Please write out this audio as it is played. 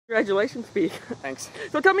Congratulations, Pete. Thanks.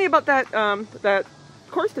 So tell me about that that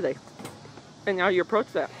course today and how you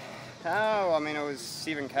approached that. Oh, I mean, it was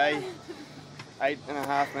 7K,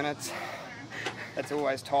 8.5 minutes. It's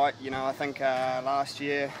always tight, you know. I think last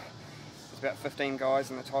year it was about 15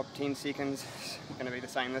 guys in the top 10 seconds. It's going to be the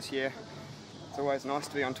same this year. It's always nice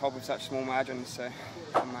to be on top of such small margins, so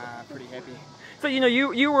I'm pretty happy. So you know,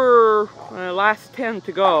 you were last 10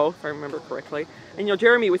 to go, if I remember correctly, and you know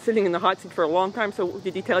Jeremy was sitting in the hot seat for a long time. So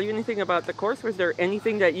did he tell you anything about the course? Was there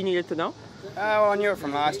anything that you needed to know? Well, I knew it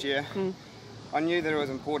from last year. I knew that it was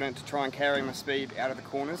important to try and carry my speed out of the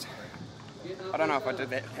corners. I don't know if I did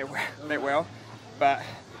that well, but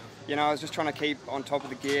you know, I was just trying to keep on top of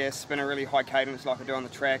the gear, spin a really high cadence like I do on the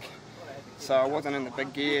track. So I wasn't in the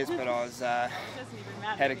big gears, but I was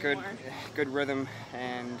had a good rhythm,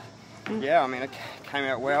 and yeah, I mean, it came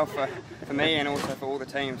out well for me and also for all the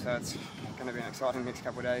teams. So it's going to be an exciting next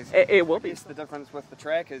couple of days. It will be. I guess the difference with the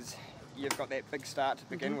track is you've got that big start to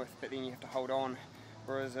begin with, but then you have to hold on.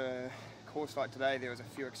 Whereas a course like today, there was a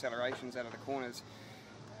few accelerations out of the corners.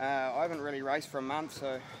 I haven't really raced for a month,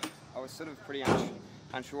 so I was sort of pretty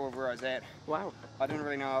unsure of where I was at. Wow. I didn't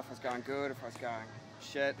really know if I was going good, if I was going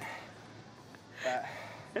shit. But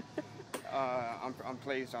I'm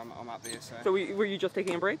pleased I'm up there. So were you just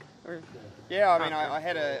taking a break? Or? Yeah, I mean, I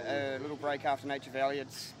had a little break after Nature Valley.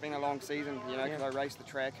 It's been a long season, you know, because I raced the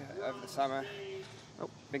track over the summer.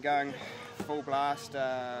 Been going full blast.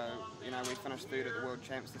 You know, we finished third at the World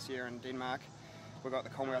Champs this year in Denmark. We've got the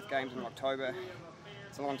Commonwealth Games in October.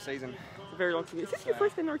 It's a long season. It's a very long season. Is this your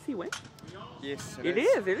first NRC win? Yes, it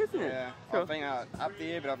is, isn't it? Yeah, so, I've been up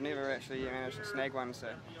there, but I've never actually managed to snag one. So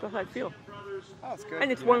how'd it feel? Oh, it's good.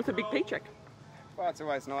 And it's one with a big paycheck. Well, it's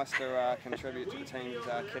always nice to contribute to the team's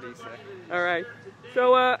kitties. So. All right.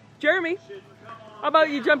 So, Jeremy, how about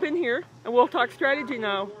you jump in here and we'll talk strategy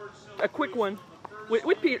now. A quick one.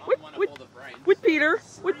 With Peter,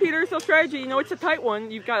 so strategy, you know, it's a tight one.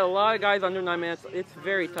 You've got a lot of guys under 9 minutes. It's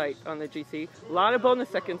very tight on the GC. A lot of bonus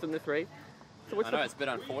seconds in this race. So I know, it's a bit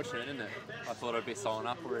unfortunate, isn't it? I thought it'd be sewn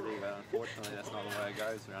up already, but unfortunately that's not the way it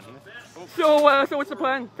goes around here. So what's the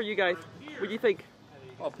plan for you guys? What do you think?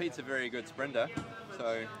 Well, Pete's a very good sprinter,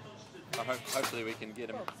 so hopefully we can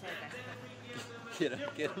get him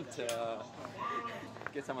to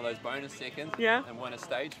get some of those bonus seconds and win a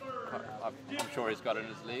stage. I'm sure he's got it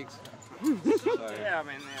in his legs. So. Yeah, I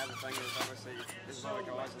mean, the other thing is obviously there's a lot of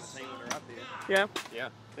guys in the team that are up there. Yeah.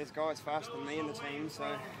 There's guys faster than me in the team, so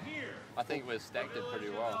I think we've stacked it pretty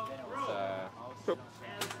well. So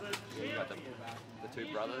you got the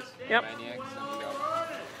two brothers, Maniacs, and you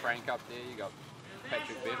got Frank up there. You got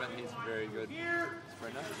Patrick Bevan. He's a very good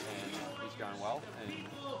sprinter, and he's going well. And you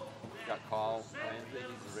got Kyle Landry.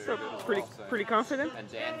 He's very good as well. Pretty confident. And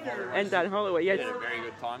Dan Holloway. And Dan Holloway, yes. He had a very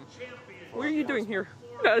good time. What are you doing here?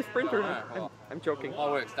 Not a sprinter. I'm joking.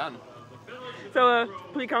 All work's done. So,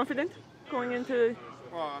 pretty confident going into...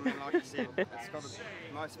 Well, I mean, like I said, it's got the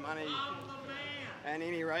most money in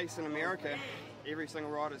any race in America. Every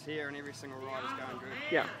single rider's here and every single rider's going good.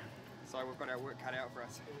 Yeah. So we've got our work cut out for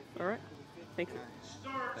us. All right. Thanks.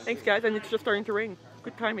 Thanks, guys. And it's just starting to rain.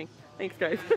 Good timing. Thanks, guys.